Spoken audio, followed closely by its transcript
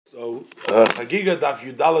So, Hagiga Daf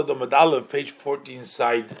Yudala Domadala, page 14,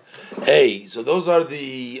 side A. So those are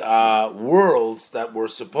the worlds that were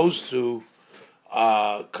supposed to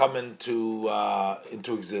come into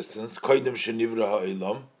existence. Koidim Shenivra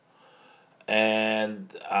Ha'elam,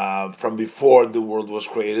 and from before the world was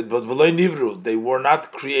created. But V'loi Nivru, they were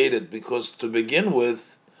not created, because to begin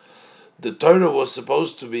with, the Torah was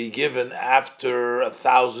supposed to be given after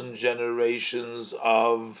 1,000 generations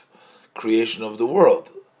of creation of the world.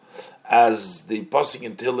 As the Pasuk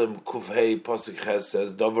in Tilim Kufhei Pasuk Ches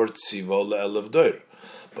says, Dover Tzivo le'elev doir.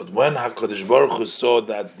 But when HaKadosh Baruch Hu saw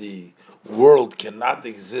that the world cannot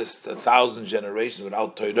exist 1,000 generations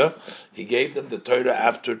without Torah, He gave them the Torah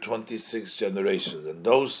after 26 generations. And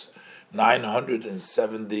those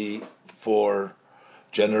 974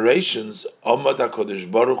 generations, Omad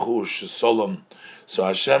HaKadosh Baruch Hu Shesolom. So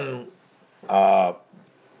Hashem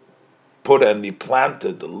put and He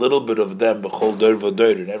planted a little bit of them b'chol dor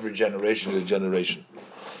v'dor, in every generation to generation.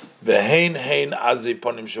 V'hein hein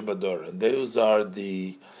aziponim shabador, and those are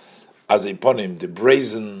the aziponim, the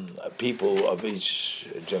brazen people of each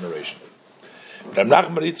generation. Rav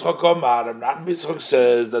Nachman Yitzchak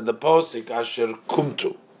says that the posik asher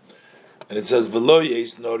kumtu, and it says v'lo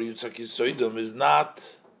yeis nor Yitzchak Yisoidum, is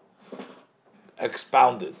not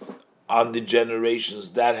expounded on the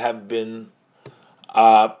generations that have been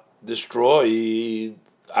destroyed,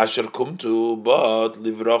 asher kumtu, but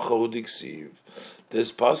livracha hudiksiv.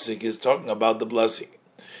 This pasuk is talking about the blessing.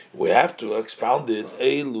 We have to expound it.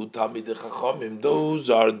 Eilu Talmidei Chachamim.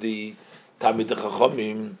 Those are the Talmidei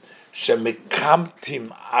Chachamim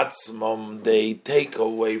shemekamtim atzmam. They take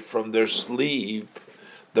away from their sleep.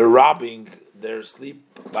 They're robbing their sleep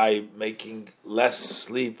by making less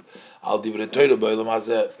sleep. Al divrei Torah b'olam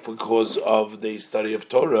hazeh, because of the study of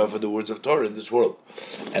Torah, for the words of Torah in this world,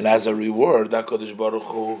 and as a reward, HaKadosh Baruch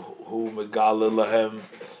Hu megale lahem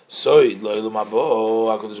soid lo'olam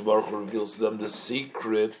habo. HaKadosh Baruch Hu reveals to them the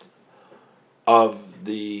secret of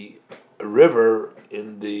the river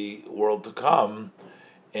in the world to come,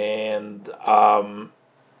 and v'lo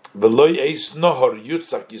yeis nohor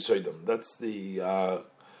yutzak yisoidam. That's the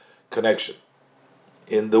connection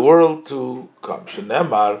in the world to come.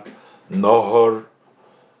 Shenemar nohor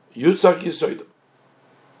yutzak yisoidam.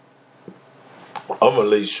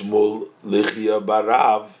 Amalei Shmuel lichia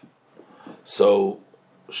barav. So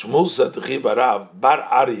Shmuel said to Chi barav bar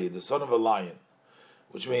Aryeh, the son of a lion,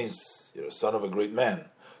 which means you're a son of a great man.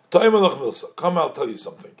 Come, I'll tell you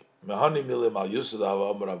something.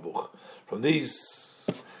 From these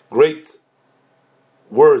great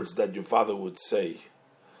words that your father would say,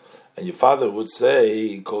 and your father would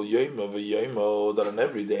say, Kol yoymo v'yoymo, that on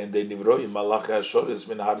every day, and they nivroim malachi ashoris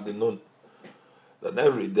min har dinun, that on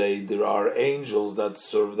every day there are angels that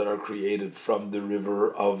serve, that are created from the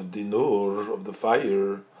river of Dinur, of the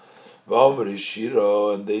fire, v'omer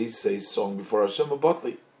shiro, and they say song before Hashem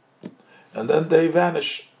abatli, and then they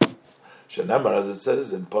vanish. Shenemar, as it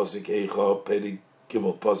says in Pasuk Eicha, Peri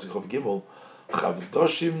Gimel, Pasuk of Gimel,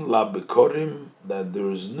 Chavdoshim la bekorim, that there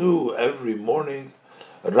is new every morning,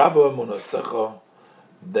 Rabba Munasecha,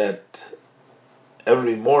 that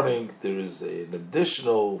every morning there is an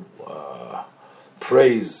additional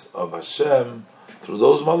praise of Hashem through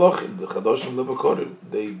those malachim, the Chadoshim la bekorim.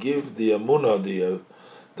 They give the Amunah,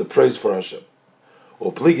 the praise for Hashem.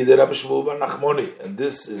 Upligi de Rabbi Shmuel bar Nachmoni, and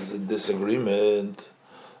this is a disagreement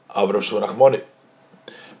of Rabbi Shmuel Nachmoni,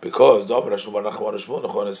 because the Rabbi Shmuel bar Nachmoni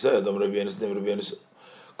said,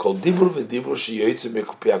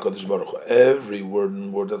 every word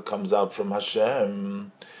and word that comes out from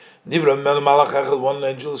Hashem, one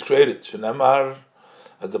angel is created. Shenemar,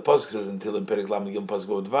 as the pasuk says in Tilim Perek Lamed Gimel Pasuk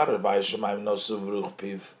V'Dvar, V'Yashamayim Nosu V'Ruch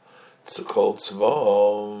Piv Tzkol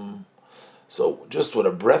Tzvom. So just with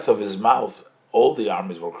a breath of his mouth, all the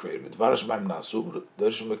armies were created. So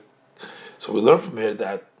we learn from here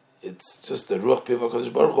that it's just the Ruach Piv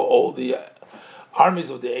HaKadosh Baruch Hu, all the armies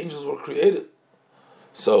of the angels were created.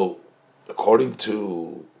 So, according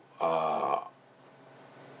to the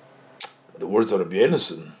words of Rabbi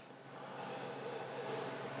Yonason,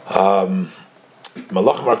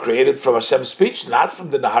 Malachim are created from Hashem's speech, not from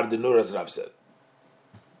the Nahar Dinur, as Rav said.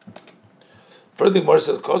 Further, Gemara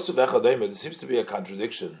says, there seems to be a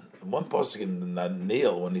contradiction. In one pasuk in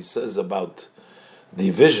Daniel, when he says about the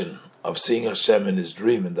vision of seeing Hashem in his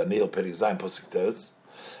dream in Daniel Perek Zayin pasuk Tez,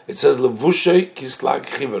 it says levushay kislag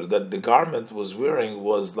chiver, that the garment was wearing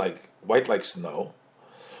was like white like snow.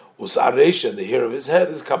 Usaresh, and the hair of his head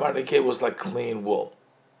is kamarnike, was like clean wool.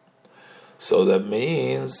 So that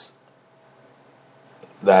means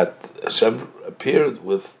that Hashem appeared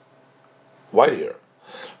with white hair.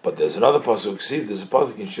 But there's another pasuk. See, there's a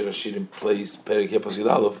pasuk in Shir Hashirim place Perikei Pasuk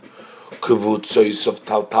Aleph, Kavutzois of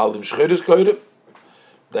Taltalim Shcheres Koirev,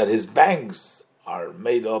 that his bangs are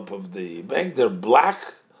made up of the bangs. They're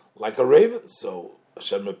black like a raven. So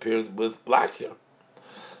Hashem appeared with black here.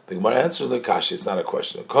 The Gemara answers the Kashi. It's not a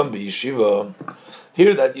question. Kon Yeshiva.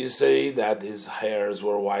 Here that you say that his hairs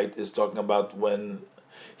were white is talking about when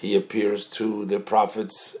he appears to the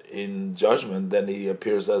prophets in judgment. Then he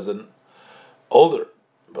appears as an older.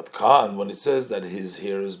 But Khan, when it says that his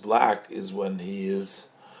hair is black, is when he is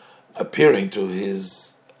appearing to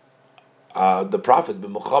his the prophets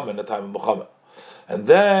in the time of Muhammad, and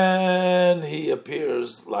then he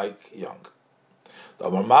appears like young. The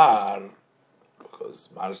Mar, because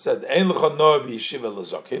Mar said,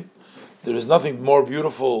 there is nothing more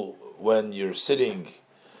beautiful when you're sitting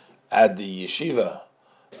at the yeshiva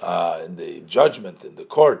in the judgment in the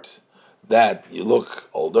court that you look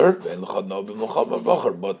older.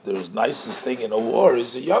 But the nicest thing in a war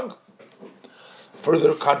is a young.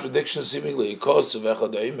 Further contradiction seemingly cause to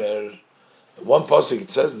one pasuk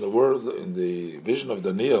it says in the vision of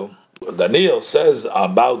Daniel. Daniel says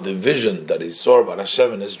about the vision that he saw about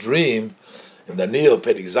Hashem in his dream. In Daniel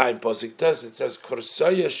Perek Zayin pasuk Tes it says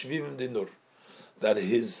Korsaya Shvivim Dinur, that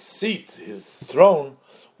his seat, his throne,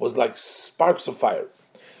 was like sparks of fire.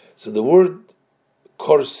 So the word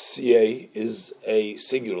Korsiye is a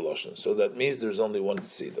singular lashon, so that means there's only one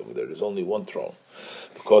seat over there. There's only one throne.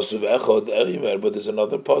 Because of Echad Elimer, but there's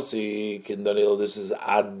another pasuk in Daniel. This is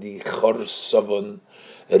Adi Chorsavon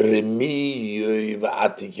Remi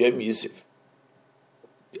Va'atik Yom Yisif.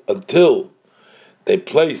 Until they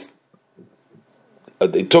placed,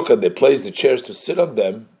 they placed the chairs to sit on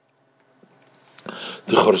them.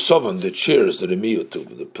 The Chorsavon, the chairs, the Remi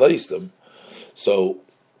to place them. So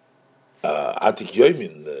Atik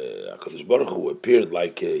Yomin, the HaKadosh Baruch Hu appeared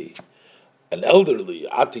like an elderly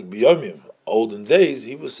Atik B'Yomim. Olden days,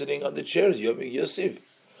 he was sitting on the chairs, Yomim Yosef.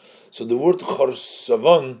 So the word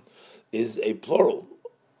Chorsavon is a plural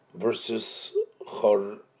versus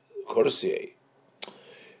Chorsiye.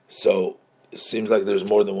 So it seems like there's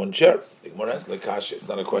more than one chair. It's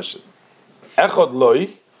not a question. Echad Loi,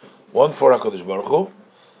 one for HaKadosh Baruch Hu,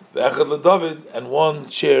 Echad LeDavid, and one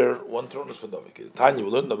chair, one throne is for David. Tanya, we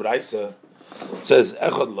learned the Braisa. It says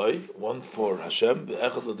Echad Loi, one for Hashem,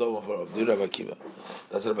 Echad LeDavid, one for Abdi Rabbi Akiva.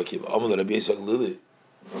 That's Rabbi Akiva. Amul Rabbi Yisrael Lili.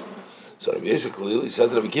 So Rabbi Yisrael Lili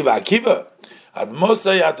says Rabbi Akiva, how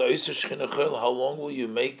long will you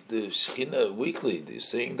make the Shechina weekly? They're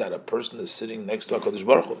saying that a person is sitting next to HaKadosh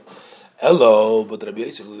Baruch Hu. Hello, but Rabbi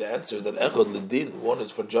Yisrael answered that Echad L'Din, one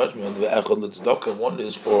is for judgment, Echad L'Tzedakah, one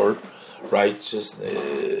is for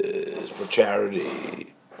righteousness, for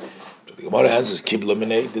charity. So the Gemara answers, Kib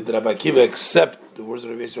Laminate, did Rabbi Akiva accept the words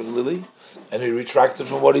of Rabbi Yisrael Lili, and he retracted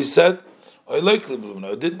from what he said? Or he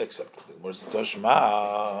didn't accept it. The Gemara said,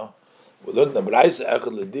 Toshma, we learned the Braisa,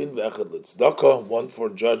 Echad L'Din, Echad L'Tzedakah, one for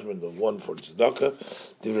judgment and one for Tzedakah,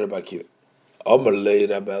 did Rabbi Akiva. Omer lei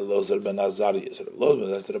Rabbi Elazar ben Azariah. So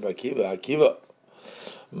that's Rabbi Akiva.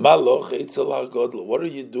 Maloch Eitzel HaGodl. What are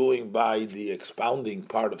you doing by the expounding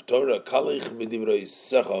part of Torah? Kalich midivrei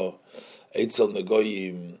secha Eitzel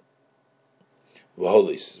negoyim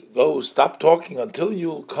v'holis. Go, stop talking until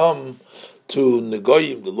you'll come to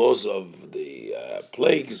negoyim, the laws of the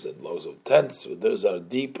plagues and laws of tents. Those are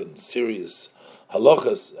deep and serious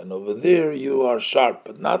halachas, and over there you are sharp,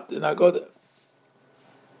 but not in Haggadah.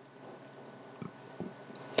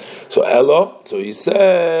 So Elo, so he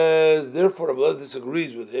says, therefore Abelaz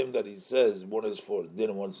disagrees with him that he says one is for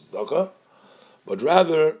din and one is tzedakah, but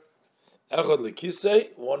rather Echad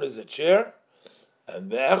L'Kisei, one is a chair, and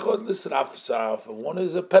the Echad L'Sraf, and one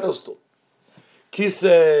is a pedestal.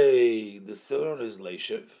 Kisei, the silver is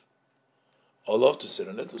Leishev, Olav to sit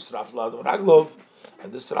on it, Usraf Ladam Raglov,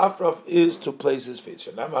 and the Srafraf is to place his feet.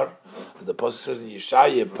 Shanamar, as the Pasuk says in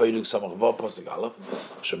Yeshaya, Peiruk Samach Vav Pasuk Aleph,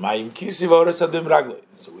 Shemayim Kisi V'Oretz Adim Ragloi.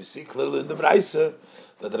 So we see clearly in the Braisa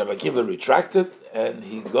that Rabbi Akiva retracted, and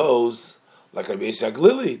he goes like Rabbi Yisrael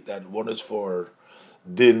Lili, that one is for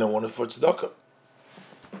din and one is for tzedakah.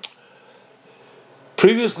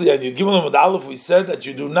 Previously, on Yud Gimel Amud Aleph, we said that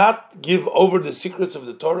you do not give over the secrets of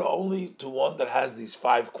the Torah only to one that has these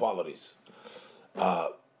 5 qualities.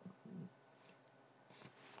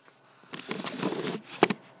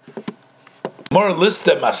 More list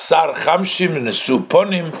them asar chamshim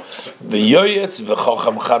nesuponim v'yoyetz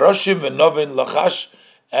v'chocham charoshim v'novin lachash,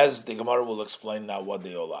 as the Gemara will explain now what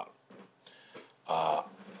they all are.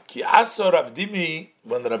 Ki aso Rav Dimi,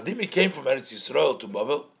 when Rav Dimi came from Eretz Yisrael to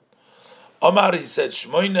Bavel, Omar, he said,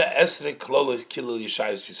 Shmoina esre klolos kilul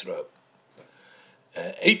Yeshayas Yisrael.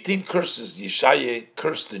 18 curses Yeshaya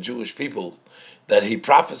cursed the Jewish people, that he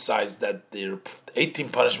prophesies that their 18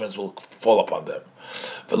 punishments will fall upon them.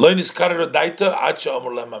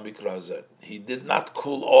 He did not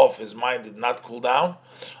cool off, his mind did not cool down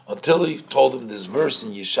until he told him this verse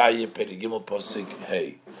in Yeshaya Perigimel Posik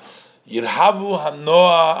Hey. Yirhavu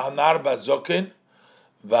hanoa hanar bazoken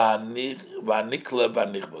v'anikle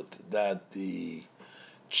b'nichbot, that the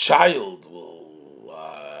child will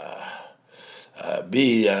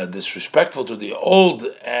be disrespectful to the old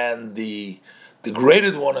and the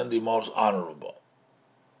degraded one and the most honorable.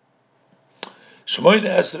 So what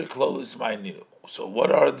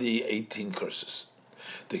are the 18 curses?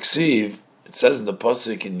 The Ksiv, it says in the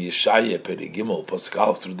Pasuk in Yeshaya Perigimel Pasuk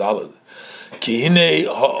Aleph through Daled, Ki hinei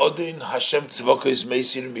ha'odin Hashem tzvokos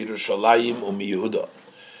meisir miYerushalayim u'miYehuda.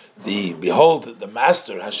 Behold, the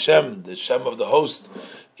Master Hashem, the Shem of the host,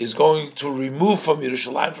 is going to remove from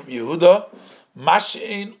Yerushalayim, from Yehuda,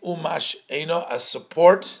 mashein u'masheina, as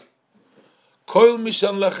support, koil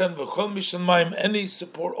mishan lechen v'koil mishan mayim, any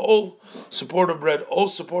support, all support of bread, all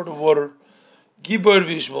support of water, gibor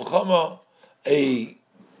v'ish milchama, a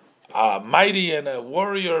mighty and a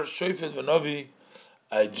warrior, shofet v'novi,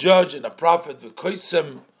 a judge and a prophet,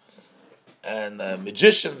 v'koisem, and a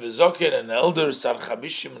magician, v'zoker, and an elder,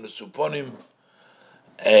 sarchamishim and a suponim,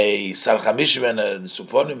 a sarchamishim and a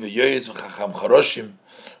suponim, v'yoyetz v'chacham charoshim,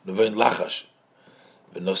 v'vein lachash,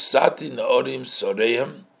 v'nosati naorim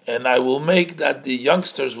soreim, and I will make that the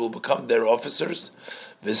youngsters will become their officers,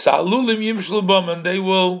 v'sa'alulim yimshlu bam, and they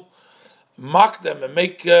will mock them and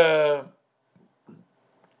make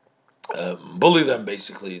bully them,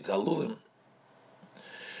 basically, talulim.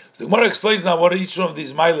 So the Gemara explains now what are each one of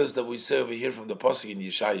these milas that we say over here from the Pasuk in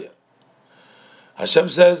Yeshaya. Hashem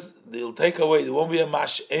says they'll take away, there won't be a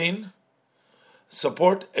mash'ein,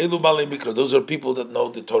 support, elu malei mikra, those are people that know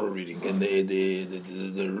the Torah reading and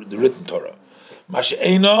the written Torah.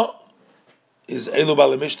 Mash'eina is elu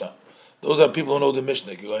balei mishnah. Those are people who know the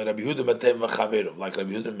Mishnah, like Rabbi Yehuda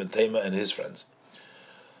ben Tema and his friends.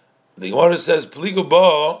 The Gemara says, Pligu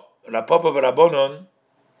ba, Rapapa v'Rabbonon,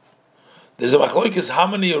 there's a machloikis, how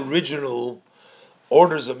many original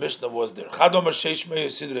orders of Mishnah was there? Chadom Sheish Mei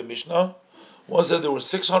Sidrei Mishnah. One said there were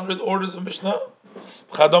 600 orders of Mishnah.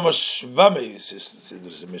 Chadom Shva Mei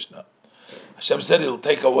Sidrei Mishnah. Hashem said He'll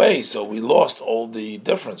take away, so we lost all the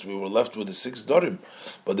difference. We were left with the 6 dorim,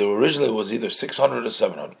 but there originally was either 600 or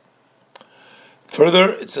 700.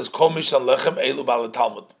 Further, it says Kol Mishan Lechem Elu Bal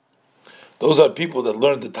Talmud. Those are people that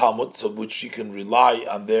learned the Talmud, so which you can rely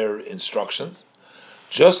on their instructions.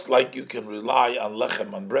 Just like you can rely on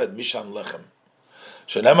lechem, on bread, mishan lechem.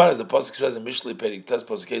 Shenemar, as the pasuk says in Mishlei Perik Tes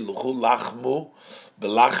Pasuk, luchu lachmu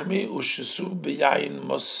belachmi ushesu beyayin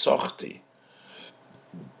mosochti.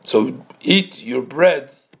 So eat your bread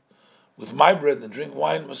with my bread and drink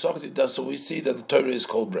wine mosochti. So we see that the Torah is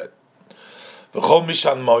called bread. V'chol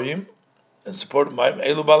mishan moyim, and support moyim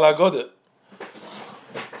elu balagoda.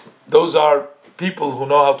 Those are people who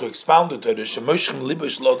know how to expound the Torah. Shemoshchem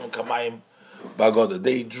libosh lodem kamayim.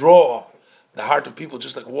 They draw the heart of people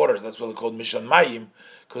just like waters. That's why they're called Mishan Mayim,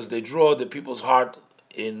 because they draw the people's heart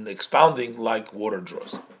in expounding like water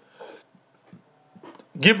draws.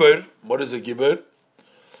 Gibber, what is a gibber?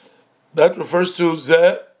 That refers to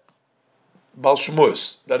Ze Bal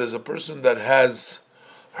Shemus. That is a person that has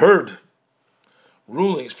heard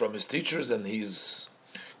rulings from his teachers and he's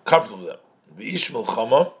comfortable with them. V'ish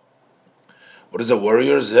Milchama. What is a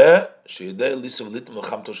warrior? The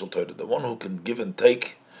one who can give and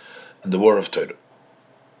take in the war of Torah.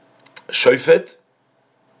 Shofet.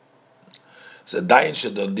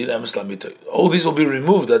 All these will be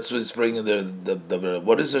removed. That's what it's bringing there.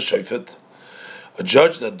 What is a shofet? A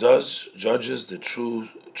judge that judges the true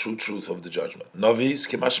truth of the judgment. Novis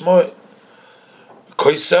kimashmoy.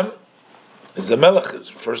 Koisem is a melech.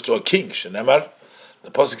 It refers to a king. Shenemar.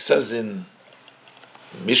 The pasuk says in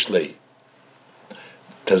Mishlei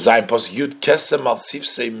Tazayim Pasuk Yud Kesem al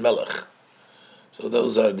Sifsei Melech. So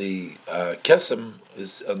those are the Kesem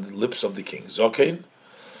is on the lips of the king. Zokein.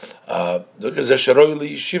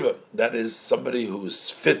 That is somebody who is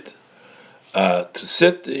fit to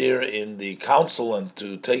sit here in the council and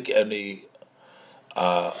to take any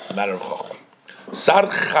matter of chokmah. Sar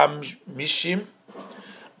Chamishim.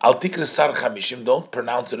 Al Tikre Sar Chamishim. Don't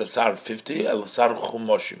pronounce it a Sar 50. El Sar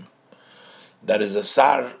Chumoshim. That is a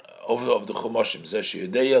Sar of the Chumoshim. Zesh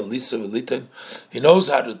Yedeya, Lisa, Velitin. He knows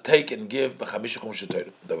how to take and give b'chamisha Chumosh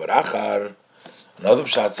Torah. The Varachar, another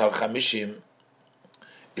Pshat Sar Chamishim,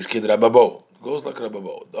 is Kid Rababo. It goes like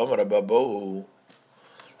Rababo. Dom Rababo,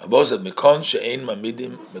 Rababo said, Mekon she'ein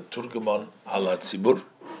mamidim beturgamon ala tzibur.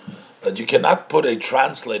 that you cannot put a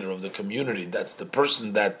translator of the community, that's the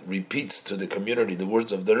person that repeats to the community the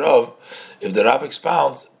words of the Rav, if the Rav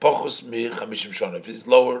expounds, pochus mi 50 shana, if he's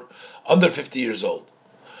lower, under 50 years old.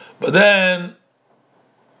 But then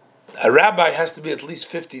a rabbi has to be at least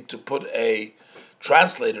 50 to put a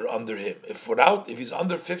translator under him. If he's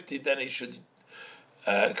under 50, then he should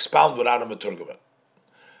expound without a meturgeman.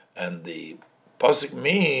 And the pasuk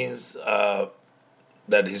means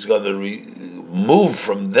that he's going to remove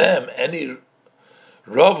from them any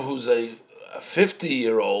Rav who's a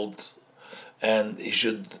 50-year-old, and he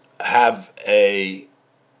should have a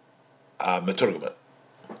meturgeman.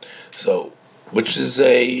 So, which is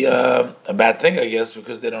a bad thing, I guess,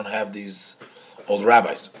 because they don't have these old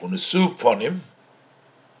rabbis. Unesu ponim.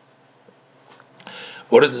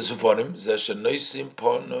 What is nesu ponim? Zeshanoisim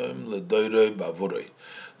ponim ledoiroi bavuroi.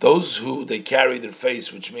 Those who they carry their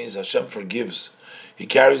face, which means Hashem forgives. He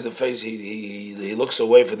carries the face. He looks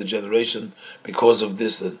away for the generation because of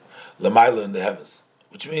this lamaila in the heavens,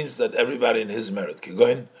 which means that everybody in his merit.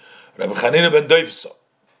 Kigoin Rabbi Chanina ben Doifso.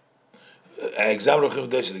 Example of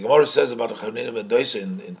the Gemara says about Chanina ben Doifso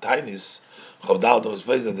in Tainis Chavdal was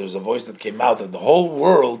placed that there was a voice that came out that the whole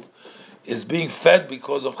world is being fed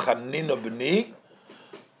because of Chanina b'ni,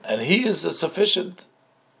 and he is sufficient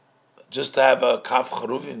just to have a kaf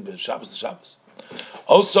charuvin Shabbos to Shabbos.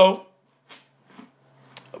 Also,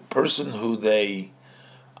 a person who they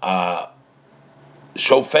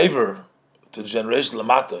show favor to the generation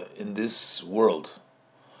lamata in this world,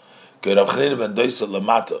 and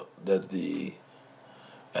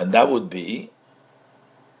that would be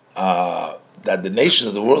that the nations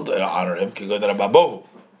of the world honor him. Rabbahu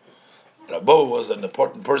was an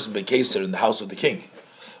important person, Bekeser, in the house of the king.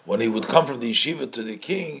 When he would come from the yeshiva to the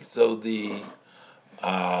king, so the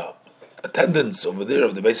attendants over there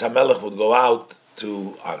of the Beis HaMelech would go out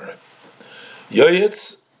to honor him.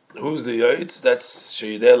 Yoyetz, who's the Yoyetz? That's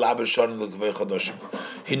Sheyidei Laber Shon L'Kvei Chodoshim.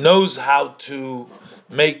 He knows how to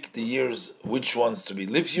make the years, which ones to be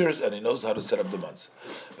leap years, and he knows how to set up the months.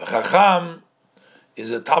 Chacham is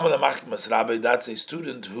a Talmud HaMachmas Rabbi. That's a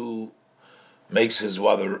student who makes his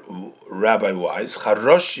rabbi wise.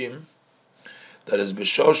 Charoshim, that is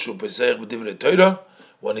B'shoshu Pesach B'divrei Torah.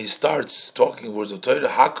 When he starts talking words of Torah,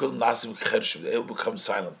 Hakol Nasim Chershim, they will become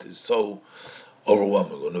silent. It's so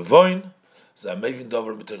overwhelming. Unevoin Zamevin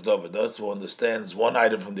Dover B'Tech Dover. Those who understands one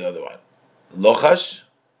item from the other one. Lochash.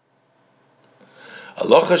 A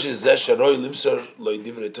lochash is Zeh Sharoi Limsar Lo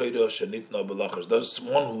Divrei Torah Shenitno B'Lochash. That's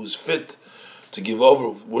one who is fit to give over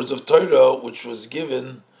words of Torah, which was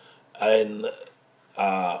given and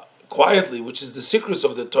quietly, which is the secrets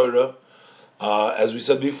of the Torah. As we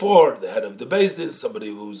said before, the head of the Beis Din, somebody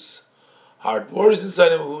whose heart worries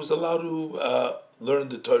inside him, who's allowed to learn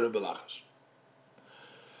the Torah B'Lachash.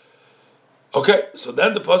 Okay, so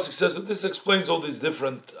then the pasuk says that this explains all these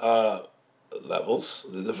different levels,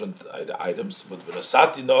 the different items. But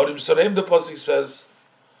V'nasati Na'orim Sareim, the pasuk says,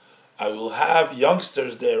 I will have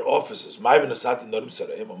youngsters there, officers. My V'nasati Na'orim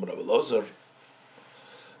Sareim, Amar Rabbi Elazar.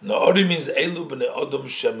 Na'orim means Elu b'nei Odom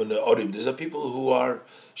Shem Na'orim. These are people who are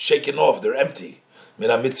shaken off, they're empty.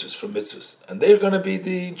 Mina mitzvahs, from mitzvahs. And they're going to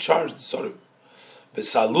be in charge, Sorim.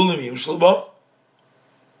 V'salulim Yimshluba.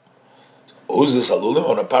 Who's the Salulim?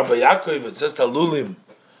 On a Parva Yaakov, it says Talulim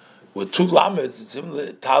with two lamets. It's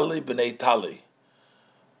Tali b'nei Tali.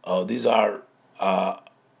 These are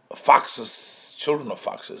foxes, children of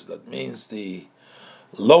foxes. That means the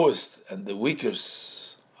lowest and the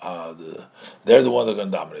weakest. They're the ones that are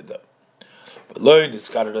going to dominate them. But learn it's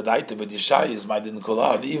got a daita, but Yeshai didn't call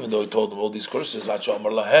out, even though he told them all these curses,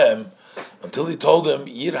 until he told them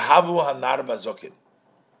Yirhavu hanar bazokin.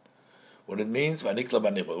 What it means, Vanikla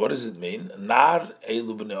Banibot. What does it mean? Nar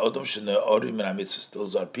elu b'nei Odom shene'orim min mitzvahs.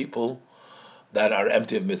 Those are people that are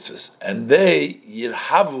empty of mitzvahs, and they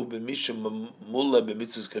Yirhavu b'mishum mulla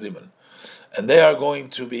b'mitzvahs kariman, and they are going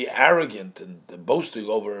to be arrogant and boasting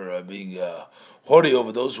over being haughty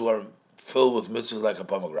over those who are filled with mitzvahs like a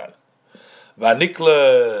pomegranate.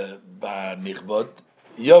 Vanikla banichbod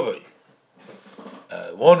yovei.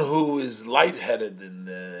 One who is lightheaded in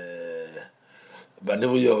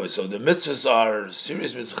Banibul Yovei. So the mitzvahs are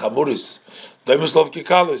serious mitzvahs, chamuris. Doimuslov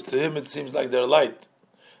kikalos. To him it seems like they're light.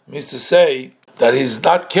 It means to say that he's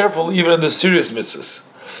not careful even in the serious mitzvahs.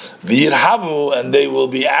 V'yirhavu, and they will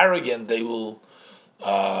be arrogant. They will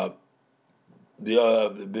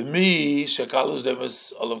b'mi shekalus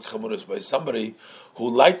demus olav chamuris, by somebody who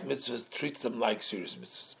light mitzvahs treats them like serious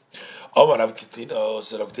mitzvahs. Omar Rav Kitino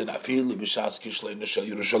said,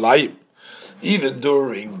 even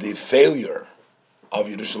during the failure of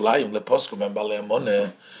Yerushalayim, leposkum and Balei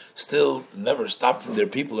Amoneh, still never stopped from their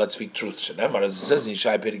people that speak truth. Shenemar, as it says in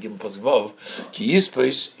Yishai Perigim Pasvov, Ki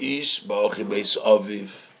Yispes Ish Ba'ochi Beis Aviv,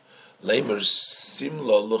 Leimer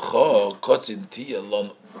Simlo L'cho Kotzin Tia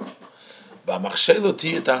Lon Ba'machshelo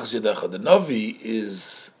Tia Tachas Yedecha. The Navi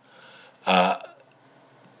is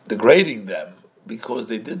degrading them because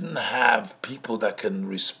they didn't have people that can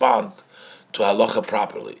respond to halacha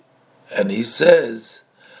properly. And he says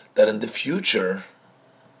that in the future,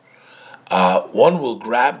 one will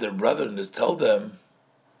grab their brother and just tell them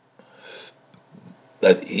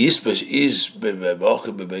that Yispesh is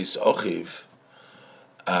bebeis ochiv,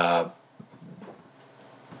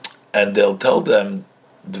 and they'll tell them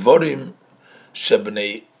dvorim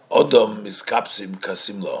shebnei odom miskapsim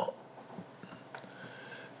kasimlo.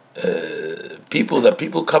 People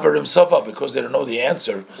cover themselves up because they don't know the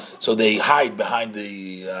answer, so they hide behind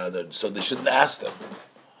so they shouldn't ask them.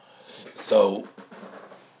 So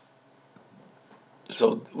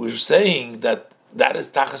we're saying that is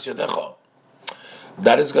tachas yodecha.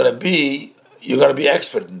 That is going to be, you're going to be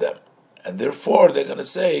expert in them, and therefore they're going to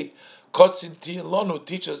say, "Kotzin ti lonu,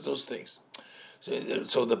 teach us those things."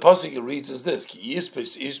 So the pasuk reads as this: Ki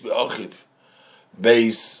yispes ish be'achiv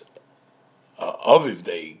beis aviv.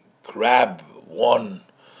 They grab one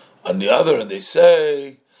on the other and they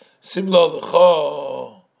say, "Simla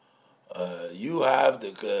lecha, you have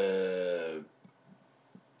the."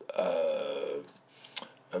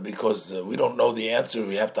 Because we don't know the answer,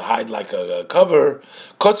 we have to hide like a cover.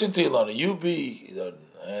 Kotzin ti lonu, you be,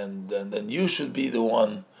 and then you should be the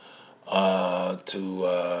one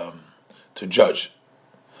to judge.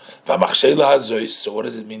 So what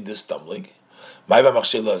does it mean, this stumbling?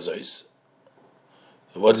 What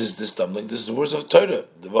is this stumbling? This is the words of Torah.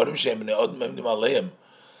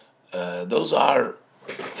 Those are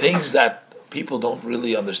things that people don't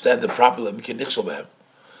really understand the proper.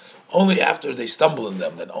 Only after they stumble in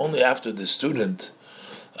them, then only after the student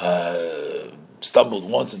stumbled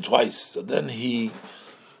once and twice, so then he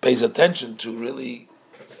pays attention to really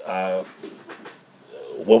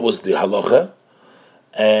what was the halacha,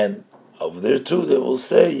 and over there too they will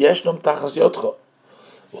say yeshnom tachas yotcha.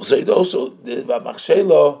 We'll say it also the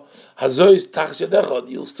machshelo hazois tachas yodecha.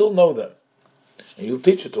 You'll still know them, and you'll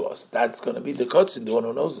teach it to us. That's going to be the kotzin, the one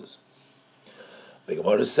who knows this. The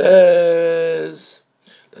Gemara says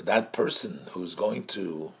that person who's going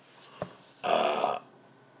to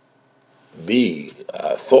be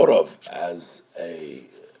thought of as a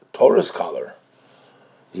Torah scholar,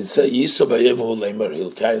 he'd say,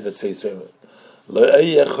 he'll carry that say,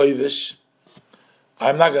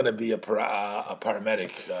 I'm not going to be a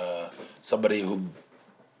paramedic, somebody who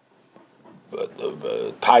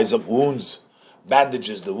ties up wounds,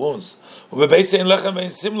 bandages the wounds. In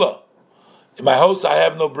my house, I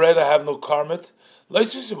have no bread, I have no garment.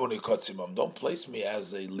 Don't place me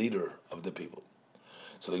as a leader of the people.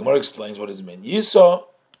 So the Gemara explains what does it mean. Yisa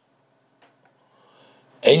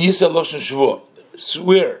and Yisa loshen shvuah.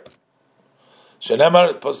 Swear.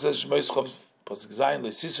 Shenemar pasuk shmois chav pasuk zayin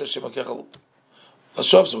leisisa shemakechel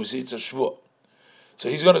lashav. So we see it's a shvuah. So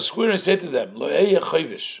he's going to swear and say to them, Lo eya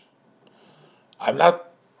chayvish. I'm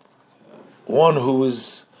not one who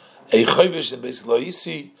is a chayvish and basically lo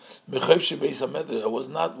yisi mechayv shebeis hamedrash. I was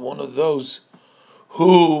not one of those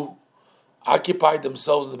who occupied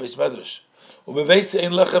themselves in the Beis Medrash.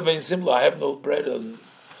 I have no bread and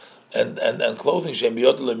clothing.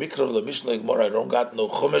 I don't got no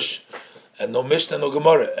chumash and no mishnah, no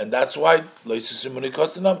gemara, and that's why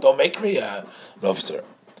don't make me an officer.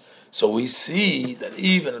 So we see that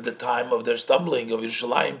even at the time of their stumbling of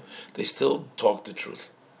Yerushalayim, they still talk the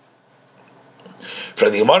truth. For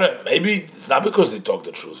the Gemara, maybe it's not because they talk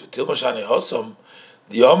the truth. The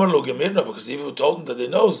Omer lo gemirna, because even told them that they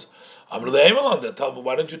knows. They tell me,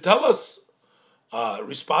 why don't you tell us?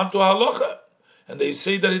 Respond to halacha, and they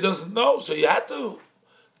say that he doesn't know. So you had to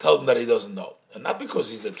tell him that he doesn't know, and not because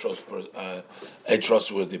he's a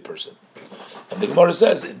trustworthy person. And the Gemara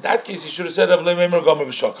says, in that case, he should have said,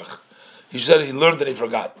 he said he learned and he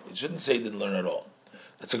forgot. He shouldn't say he didn't learn at all.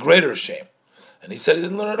 That's a greater shame. And he said he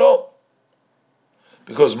didn't learn at all.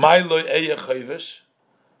 Because my loy eya chayvish,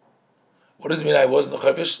 what does it mean I wasn't a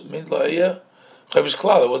chayvish? It means lo eya chayvish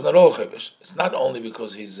klal, I wasn't at all chayvish. It's not only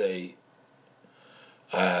because he's they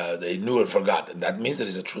knew and forgot, and that means that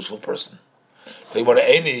he's a truthful person. Can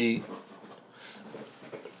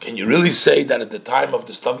you really say that at the time of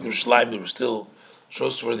the Stam Yerushalayim they were still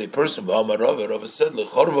trustworthy person? Rava said,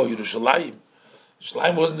 Yerushalayim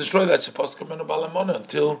wasn't destroyed. That's supposed to come in a balamona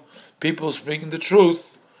until people speaking the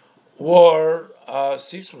truth war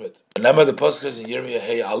ceased from it. And now the pasuk says in Yirmiyah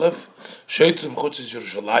Hey Aleph, Sheitum Chutzis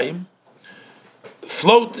Yerushalayim,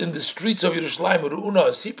 float in the streets of Yerushalayim,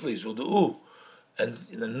 Ru'una, see please, Udu'u, and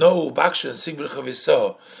no baksha and sing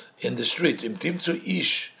b'chaviso in the streets. Im timtzu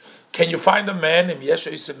ish. Can you find a man? Is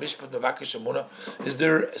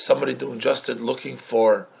there somebody doing justice looking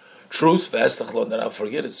for truth? Then I'll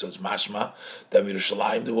forget it. So it's mashma that in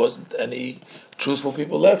Yerushalayim there wasn't any truthful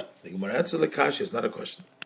people left. The Gemara answered the kasha. It's not a question.